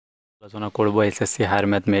আলোচনা করব SSC higher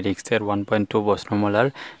ম্যাথমেটিক্সের 1.2 প্রশ্নমালার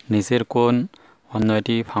নিচের কোন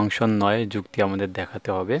অন্যটি ফাংশন নয় যুক্তি আমাদের দেখাতে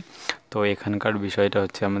হবে। তো এখানকার বিষয়টা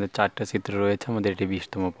হচ্ছে আমাদের 4টা চিত্র রয়েছে, আমাদের এটি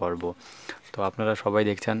 20তম পর্ব। তো আপনারা সবাই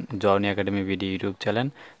দেখছেন Johnny academy video YouTube channel.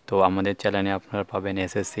 তো আমাদের চ্যানেলে আপনারা পাবেন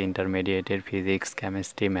এসএসসি ইন্টারমিডিয়েটের ফিজিক্স,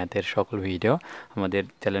 কেমিস্ট্রি, ম্যাথের সকল ভিডিও। আমাদের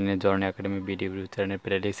চ্যানেলে জনি একাডেমি ভিডিও ইউটিউব চ্যানেলের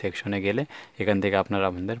প্লেলিস্ট সেকশনে গেলে এখান থেকে আপনারা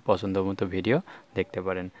আপনাদের পছন্দ মতো ভিডিও দেখতে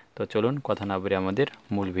পারেন। তো চলুন কথা না বলে আমাদের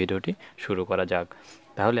মূল ভিডিওটি শুরু করা যাক।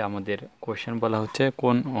 তাহলে আমাদের কোশ্চেন বলা হচ্ছে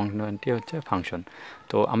কোন অঙ্কটি হচ্ছে ফাংশন।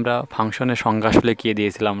 তো আমরা ফাংশনের সংজ্ঞা আসলে কী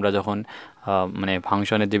দিয়েছিলাম, আমরা যখন মানে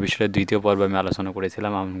ফাংশনের যে বিষয়টা দ্বিতীয় পর্বে আমি আলোচনা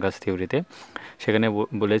করেছিলাম আমগাছ থিওরিতে, সেখানে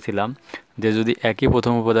বলেছিলাম যে যদি একই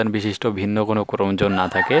প্রথম উপাদান বিশিষ্ট ভিন্ন কোনো ক্রমজোড় না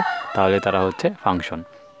থাকে তাহলে তারা হচ্ছে ফাংশন।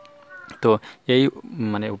 তো এই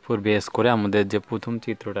মানে উপর বেস করে আমাদের যে প্রথম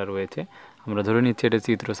চিত্রটা রয়েছে, আমরা ধরে নিচ্ছি এটা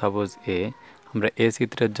চিত্র সাপোজ এ, আমরা এ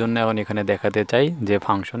চিত্রের জন্য এখন এখানে দেখাতে চাই যে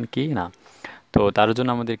ফাংশন কি না। তো তার জন্য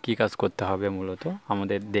আমাদের কি কাজ করতে হবে, মূলত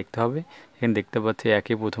আমাদের দেখতে হবে এখানে দেখতে পাচ্ছি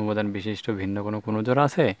একই প্রথম উপাদান বিশিষ্ট ভিন্ন কোনো ক্রমজোড়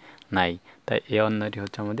আছে নাই, তাই এ অন্যটি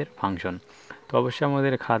হচ্ছে আমাদের ফাংশন। তো অবশ্যই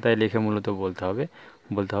আমাদের খাতায় লিখে মূলত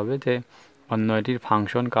বলতে হবে যে অন্যটির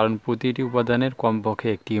ফাংশন, কারণ প্রতিটি উপাদানের কমপক্ষে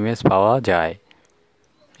একটি ইমেজ পাওয়া যায়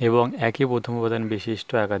এবং একই প্রথম উপাদান বিশিষ্ট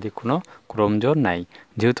একাধিক কোনো ক্রমজোড় নাই।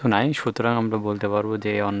 যেহেতু নাই, সুতরাং আমরা বলতে পারবো যে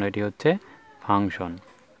এই অন্যটি হচ্ছে ফাংশন।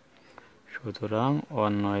 সুতরাং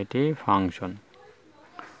অন্যটি ফাংশন।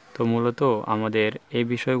 তো মূলত আমাদের এই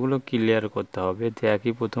বিষয়গুলো ক্লিয়ার করতে হবে যে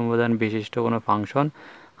একই প্রথম উপাদান বিশিষ্ট কোনো ফাংশন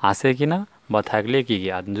আছে কি না, বা থাকলে কী কী,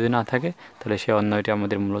 আর যদি না থাকে তাহলে সে অন্যটি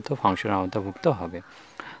আমাদের মূলত ফাংশনের আওতাভুক্ত হবে।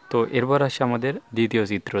 তো এরপর আসে আমাদের দ্বিতীয়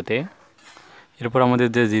চিত্রতে। এরপর আমাদের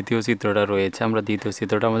যে দ্বিতীয় চিত্রটা রয়েছে, আমরা দ্বিতীয়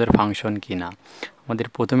চিত্রটা আমাদের ফাংশন কি না। আমাদের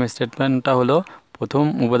প্রথম স্টেটমেন্টটা হলো প্রথম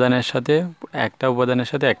উপাদানের সাথে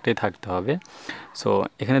একটাই থাকতে হবে। সো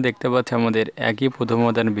এখানে দেখতে পাচ্ছি আমাদের একই প্রথম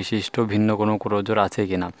উপাদান বিশিষ্ট ভিন্ন কোনো ক্রমজোড় আছে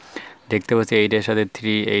কি না। দেখতে পাচ্ছি 8-এর সাথে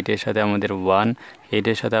 3, 8-এর সাথে আমাদের 1,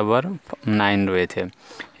 8-এর সাথে আবার 9 রয়েছে।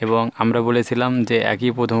 এবং আমরা বলেছিলাম যে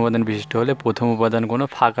একই প্রথম উপাদান বিশিষ্ট হলে প্রথম উপাদান কোনো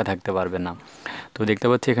ফাঁকা থাকতে পারবে না। তো দেখতে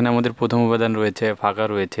পাচ্ছি এখানে আমাদের প্রথম উপাদান রয়েছে, ফাঁকা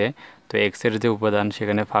রয়েছে। তো এক্সের যে উপাদান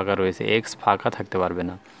সেখানে ফাঁকা রয়েছে, এক্স ফাঁকা থাকতে পারবে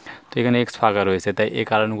না। তো এখানে এক্স ফাঁকা রয়েছে, তাই এই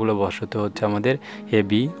কারণগুলো বশত হচ্ছে আমাদের এ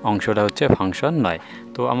বি অংশটা হচ্ছে ফাংশন নয়।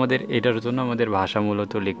 তো আমাদের এটার জন্য আমাদের ভাষা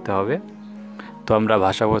মূলত লিখতে হবে। তো আমরা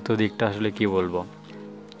ভাষাগত দিকটা আসলে কি বলবো,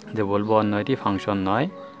 যে বলবো অন্যটি ফাংশন নয়।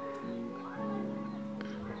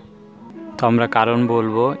 তো আমরা কারণ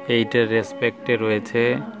বলবো 8-এর রেসপেক্টে রয়েছে,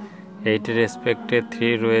 8-এর রেসপেক্টে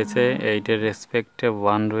 3 রয়েছে, 8-এর রেসপেক্টে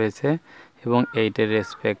 1 রয়েছে এবং 8-এর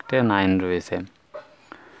রেসপেক্টে 9 রয়েছে।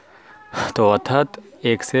 তো অর্থাৎ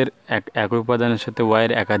এক্সের একই উপাদানের সাথে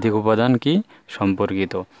ওয়াইয়ের একাধিক উপাদান কি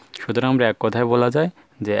সম্পর্কিত। সুতরাং আমরা এক কথায় বলা যায়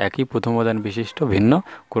যে একই প্রথম উপাদান বিশিষ্ট ভিন্ন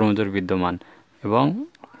ক্রমজোড় বিদ্যমান এবং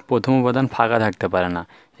প্রথম উপাদান ফাঁকা থাকতে পারে না।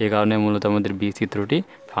 এই কারণে মূলত আমাদের বি চিত্রটি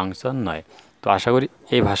ফাংশন নয়। তো আশা করি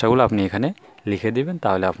এই ভাষাগুলো আপনি এখানে লিখে দিবেন,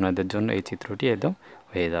 তাহলে আপনাদের জন্য এই চিত্রটি একদম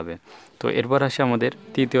হয়ে যাবে। তো এরপর আসে আমাদের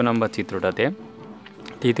তৃতীয় নাম্বার চিত্রটাতে।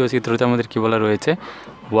 তৃতীয় চিত্রতে আমাদের কি বলা রয়েছে,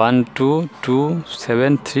 1 2 2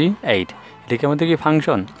 7 3 8, এটাকে আমাদের কি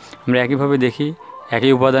ফাংশন। আমরা একইভাবে দেখি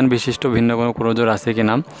একই উপাদান বিশিষ্ট ভিন্ন কোনো ক্রমজোড় আছে কি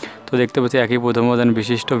না। তো দেখতে পাচ্ছি একই প্রথম উপাদান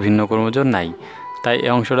বিশিষ্ট ভিন্ন ক্রমজোড় নাই, তাই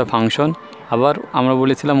এই অংশটা ফাংশন। আবার আমরা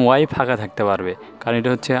বলেছিলাম ওয়াই ফাঁকা থাকতে পারবে, কারণ এটা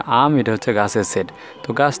হচ্ছে আম, এটা হচ্ছে গাছের সেট। তো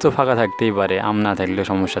গাছ তো ফাঁকা থাকতেই পারে, আম না থাকলে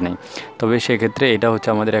সমস্যা নেই। তবে সেক্ষেত্রে এটা হচ্ছে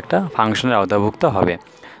আমাদের একটা ফাংশনের আওতাভুক্ত হবে।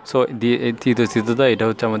 সো তৃতীয় চিত্রটা এটা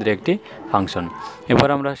হচ্ছে আমাদের একটি ফাংশন। এবার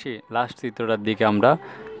আমরা আসি লাস্ট চিত্রটার দিকে। আমরা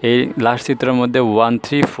এই লাস্ট চিত্রের মধ্যে 1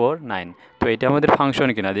 3 4 9, তো এটা আমাদের ফাংশন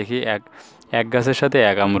কিনা দেখি। এক গাছের সাথে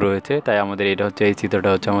এক আম রয়েছে, তাই আমাদের এটা হচ্ছে এই চিত্রটা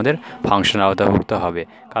হচ্ছে আমাদের ফাংশনের আওতাভুক্ত হবে,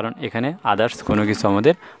 কারণ এখানে আদার্স কোনো কিছু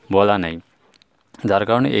আমাদের বলা নেই, যার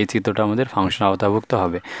কারণে এই চিত্রটা আমাদের ফাংশন আওতাভুক্ত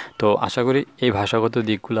হবে। তো আশা করি এই ভাষাগত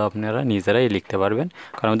দিকগুলো আপনারা নিজেরাই লিখতে পারবেন,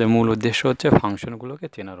 কারণ আমাদের মূল উদ্দেশ্য হচ্ছে ফাংশনগুলোকে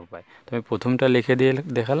চেনার উপায়। তো আমি প্রথমটা লিখে দিয়ে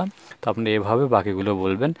দেখালাম, তো আপনি এভাবে বাকিগুলো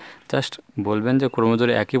বলবেন। জাস্ট বলবেন যে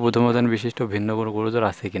ক্রমজোড়ে একই প্রথম উপাদান বিশিষ্ট ভিন্ন কোনো ক্রমজোড়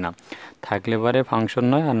আছে কি না, থাকলে পারে ফাংশন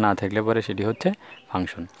নয়, আর না থাকলে পারে সেটি হচ্ছে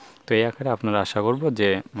ফাংশন। তো এই আকারে আপনারা আশা করব যে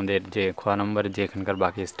আমাদের যে খ নম্বরে যে এখানকার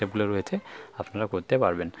বাকি স্টেপগুলো রয়েছে আপনারা করতে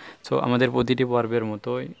পারবেন। সো আমাদের প্রতিটি পর্বের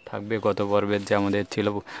মতোই থাকবে গত পর্বের যে আমাদের ছিল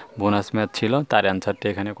বোনাস ম্যাথ ছিল, তার অ্যান্সারটা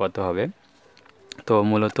এখানে কত হবে। তো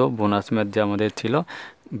মূলত বোনাস ম্যাথ যে আমাদের ছিল,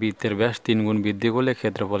 বৃত্তের ব্যাস 3 গুণ বৃদ্ধি করলে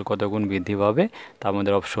ক্ষেত্রফল কত গুণ বৃদ্ধি পাবে, তা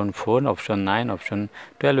আমাদের অপশন 4, অপশন 9, অপশন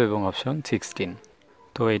 12 এবং অপশন 16।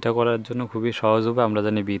 তো এটা করার জন্য খুবই সহজ হবে। আমরা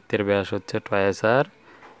জানি বৃত্তের ব্যাস হচ্ছে টয়েস আর,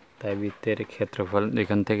 তাই বৃত্তের ক্ষেত্রফল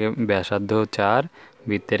এখান থেকে ব্যাসার্ধ 4,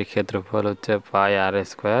 বৃত্তের ক্ষেত্রফল হচ্ছে পাই আর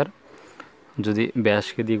স্কোয়ার। যদি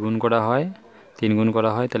ব্যাসকে দ্বিগুণ করা হয় 3 গুণ করা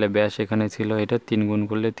হয় তাহলে ব্যাস এখানে ছিল এটা 3 গুণ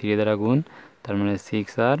করলে 3 দ্বারা গুণ, তার মানে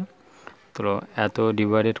 6r। তো এত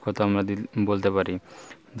ডিভাইডেড কত আমরা বলতে পারি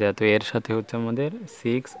যে এত এর সাথে হচ্ছে আমাদের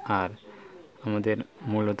 6r। আমাদের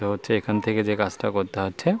মূলত হচ্ছে এখান থেকে যে কাজটা করতে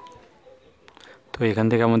হচ্ছে, তো এখান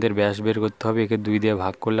থেকে আমাদের ব্যাস বের করতে হবে। একে 2 দিয়ে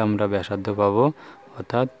ভাগ করলে আমরা ব্যাসার্ধ পাবো,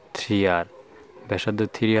 অর্থাৎ 3r। ব্যাসার্ধ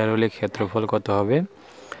 3r হলে ক্ষেত্রফল কত হবে?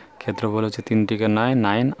 ক্ষেত্রফল হচ্ছে 3 × 9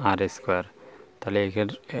 9r²। তাহলে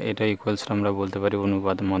এটা ইকুয়ালস আমরা বলতে পারি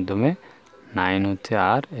অনুপাত মাধ্যমে 9 হচ্ছে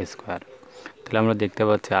r²। তাহলে আমরা দেখতে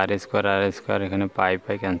পাচ্ছি r² এখানে পাই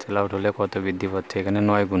ক্যান্সেল আউট হলে কত বৃদ্ধি পাচ্ছে? এখানে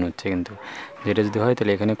 9 গুণ হচ্ছে, কিন্তু যেটা যদি হয়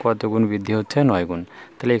তাহলে এখানে কত গুণ বৃদ্ধি হচ্ছে? 9 গুণ।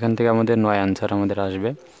 তাহলে এখান থেকে আমাদের 9 আনসার আমাদের আসবে।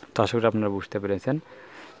 তো আশা করি আপনারা বুঝতে পেরেছেন।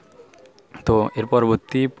 তো এর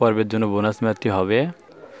পরবর্তী পর্বের জন্য বোনাস ম্যাথটি হবে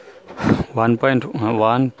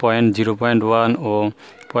 1.0.1 ও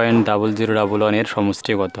 0.0011 এর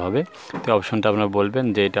সমষ্টি কত হবে? তো অপশনটা আপনারা বলবেন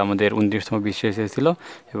যে এটা আমাদের 29তম বিশেষ এসেছিল,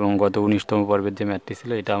 এবং গত 19তম পর্বের যে ম্যাথটি ছিল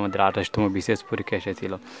এটা আমাদের 28তম বিশেষ পরীক্ষা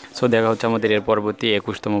এসেছিল। সো দেখা হচ্ছে আমাদের এর পরবর্তী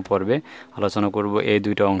 21তম পর্বে। আলোচনা করব এই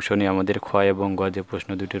দুইটা অংশ নিয়ে, আমাদের খ এবং গ যে প্রশ্ন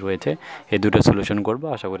দুটি রয়েছে এই দুটো সলিউশন করব।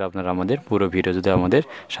 আশা করি আপনারা আমাদের পুরো ভিডিও যদি আমাদের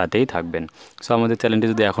সাথেই থাকবেন। সো আমাদের চ্যানেলটি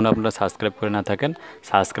যদি এখনও আপনারা সাবস্ক্রাইব করে না থাকেন,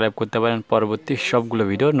 সাবস্ক্রাইব করতে পারেন পরবর্তী সবগুলো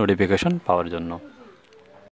ভিডিও নোটিফিকেশন পাওয়ার জন্য।